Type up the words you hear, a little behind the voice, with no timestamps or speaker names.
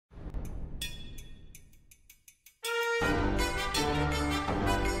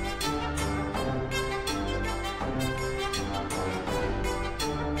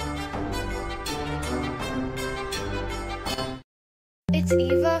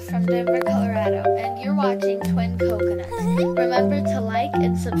It's Eva from Denver, Colorado, and you're watching Twin Coconuts. Remember to like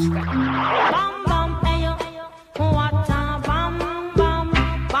and subscribe. Bam bam ayo, what a bam bam, bam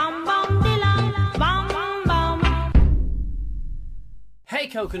bam dilang, bam bam. Hey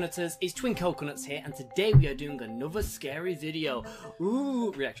Coconutters, it's Twin Coconuts here, and today we are doing another scary video.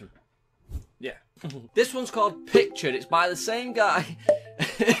 Ooh, reaction. Yeah. This one's called Pictured. It's by the same guy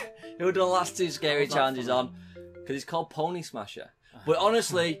who did the last two scary challenges on, because it's called Pony Smasher. But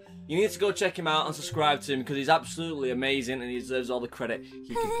honestly, you need to go check him out and subscribe to him, because he's absolutely amazing and he deserves all the credit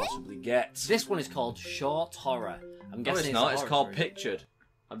he can possibly get. This one is called Short Horror. I'm No, guessing it's not. It's a horror called story. Pictured.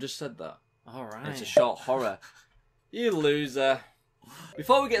 I've just said that. Alright. It's a short horror. You loser.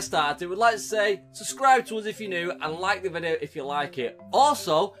 Before we get started, we'd like to say subscribe to us if you're new and like the video if you like it.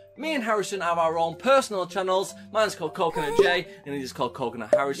 Also, me and Harrison have our own personal channels. Mine's called Coconut J and his is called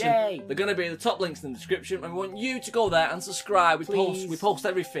Coconut Harrison. Yay. They're going to be in the top links in the description, and we want you to go there and subscribe. We post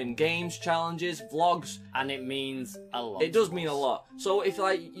everything: games, challenges, vlogs, And it means a lot. it does mean a lot. So if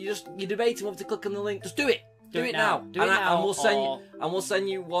you're debating whether to click on the link, just do it. Do it now. Do it now, And we'll send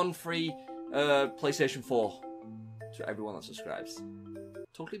you one free PlayStation 4 to everyone that subscribes.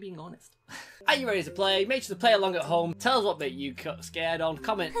 Totally being honest. Are you ready to play? Make sure to play along at home. Tell us what bit you got scared on.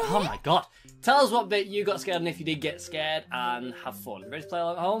 Comment. Oh my god. Tell us what bit you got scared on if you did get scared, and have fun. Ready to play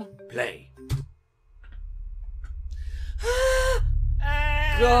along at home? Play.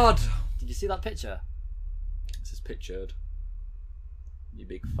 God. Did you see that picture? This is Pictured. You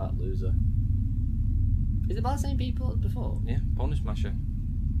big fat loser. Is it by the same people as before? Yeah, Pony Smasher.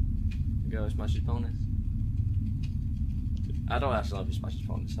 The guy who smashes ponies. I don't actually know if he smashes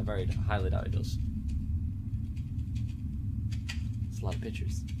ponies. I very highly doubt he does. It's a lot of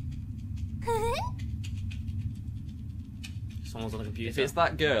pictures. Someone's on the computer. If it's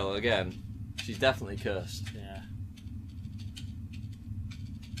that girl again, she's definitely cursed. Yeah.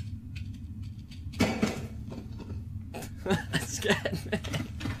 That scared me.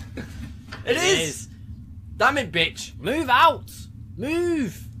 It is! Damn it, bitch! Move out!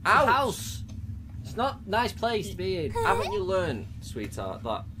 Move! Out! The house! It's not a nice place to be in. Haven't you learned, sweetheart,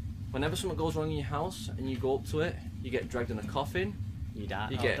 that whenever something goes wrong in your house and you go up to it, you get dragged in a coffin? You don't.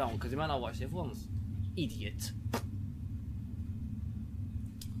 You Oh, get- don't, because you might not watch the other ones. Idiot.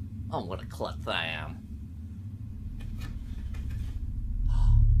 Oh, what a klutz I am.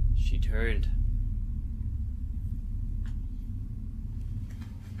 She turned.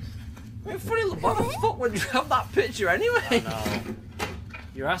 I mean, funny, why the fuck would you have that picture anyway? No.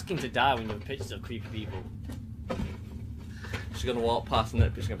 You're asking to die when you have pictures of creepy people. She's gonna walk past and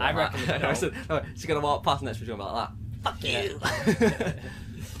she's gonna be I like reckon that. no. I said, no, she's gonna walk past and she's gonna be like that. Fuck you!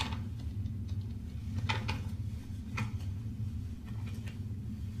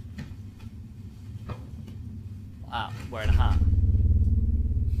 Ah, wearing a hat.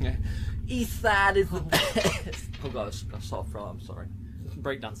 Yeah. East side is the best. Oh god, I saw a throat, I'm sorry.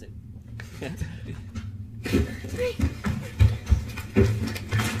 Breakdancing.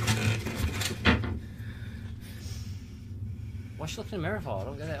 What's she looking in the mirror for? I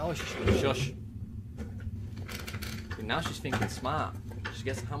don't get it. Oh, Shush. And now she's thinking smart. She's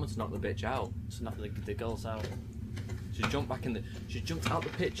guessing how much to knock the bitch out. to knock the girls out. She jumped out the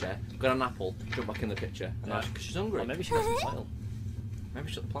picture, got an apple, jumped back in the picture, and now she's hungry. Or maybe she got some soil.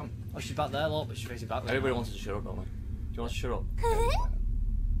 Maybe shut the plant. Oh, she's back there, look, but she's facing back. Everybody wants her to shut up, don't they? Do you want to shut up?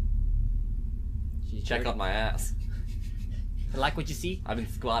 She's Check out my ass. Like what you see? I've been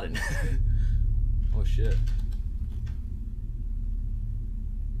squatting. Oh shit.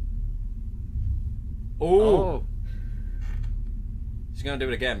 Oh! She's gonna do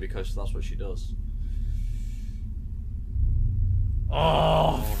it again because that's what she does.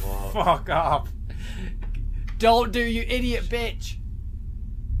 Oh, fuck off. Don't do, you idiot bitch.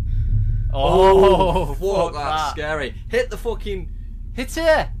 Oh, Fuck, that's scary. Hit the fucking... Hit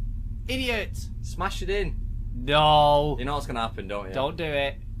her. Idiot. Smash it in. No. You know what's gonna happen, don't you? Don't do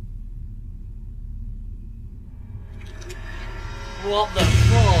it. What the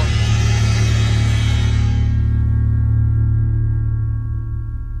fuck?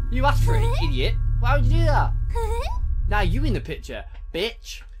 You asked for it, idiot. Why would you do that? Now you in the picture,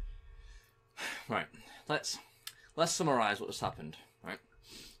 bitch. Right, let's summarise what just happened. Right,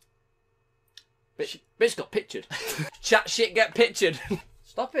 bitch got pictured. Chat shit, get pictured.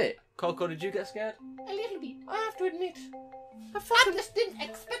 Stop it, Coco. Did you get scared? A little bit, I have to admit. I just didn't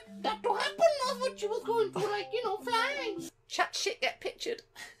expect that to happen. That's what she was going for, like, you know, flying. Chat shit, get pictured.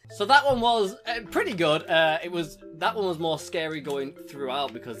 So that one was pretty good. That one was more scary going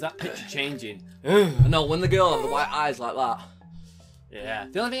throughout because that picture changing. No, when the girl had the white eyes like that. Yeah.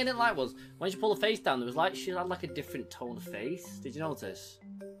 The only thing I didn't like was when she pulled her face down, there was like she had like a different tone of face. Did you notice?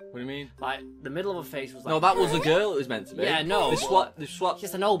 What do you mean? Like the middle of her face was like. No, that was the girl it was meant to be. Yeah, no. They swapped.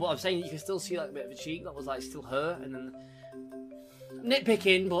 Yes, I know, but I'm saying you can still see like a bit of a cheek that was like still her, and then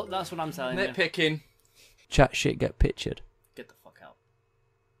nitpicking, but that's what I'm telling you. Nitpicking. Chat shit, get pictured. Get the fuck out.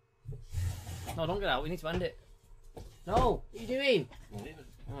 No, don't get out. We need to end it. No, what are you doing?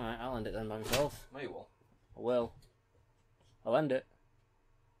 Alright, I'll end it then by myself. No, you won't. I will. I'll end it.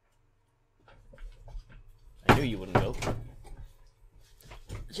 I knew you wouldn't go.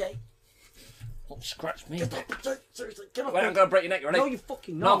 Jay. Don't scratch me. Seriously, get off. Wait, I'm gonna break your neck. You ready? No, you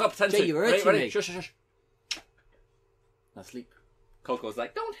fucking not. No, I'm gonna pretend Jay, to. you're hurting me. Shush, shush, shush. Now sleep. Coco's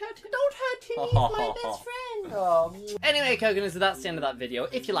like, Don't hurt him. He's my best friend. Anyway, Coconuts, so that's the end of that video.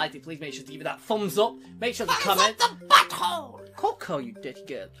 If you liked it, please make sure to give it that thumbs up. Make sure to comment. The butthole. Coco, you dirty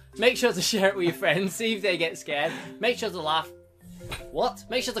girl. Make sure to share it with your friends. See if they get scared. Make sure to laugh. What?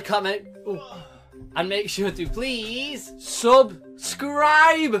 Make sure to comment. Ooh. And make sure to please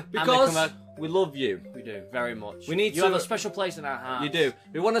subscribe because we love you. We do very much. We need you to have a special place in our hearts. You do.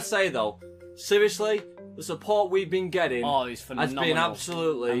 We want to say though, seriously, the support we've been getting is has phenomenal. been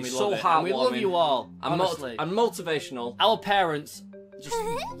absolutely so heartwarming. And we love you all, and honestly. And motivational. Our parents just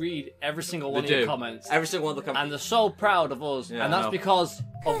read every single one of your comments. Every single one of the comments. And they're so proud of us. Yeah, and that's because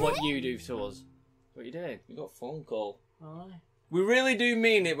of what you do to us. What are you doing? You got a phone call. Alright. We really do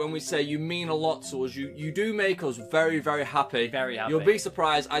mean it when we say you mean a lot to us. You do make us very, very happy. Very happy. You'll be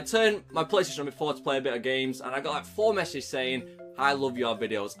surprised. I turned my PlayStation on before to play a bit of games, and I got like 4 messages saying, I love your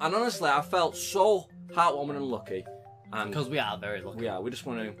videos. And honestly, I felt so heartwarming and lucky. Because we are very lucky. We are. We just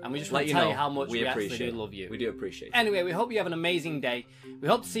want to And we just let want to you tell know you how much we actually appreciate do love you. We do appreciate it. Anyway, we hope you have an amazing day. We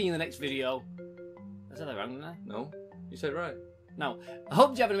hope to see you in the next video. I said that wrong, didn't I? No? You said it right. No. I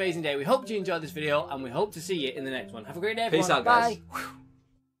hope you have an amazing day. We hope you enjoyed this video, and we hope to see you in the next one. Have a great day, everyone. Peace out, guys. Bye.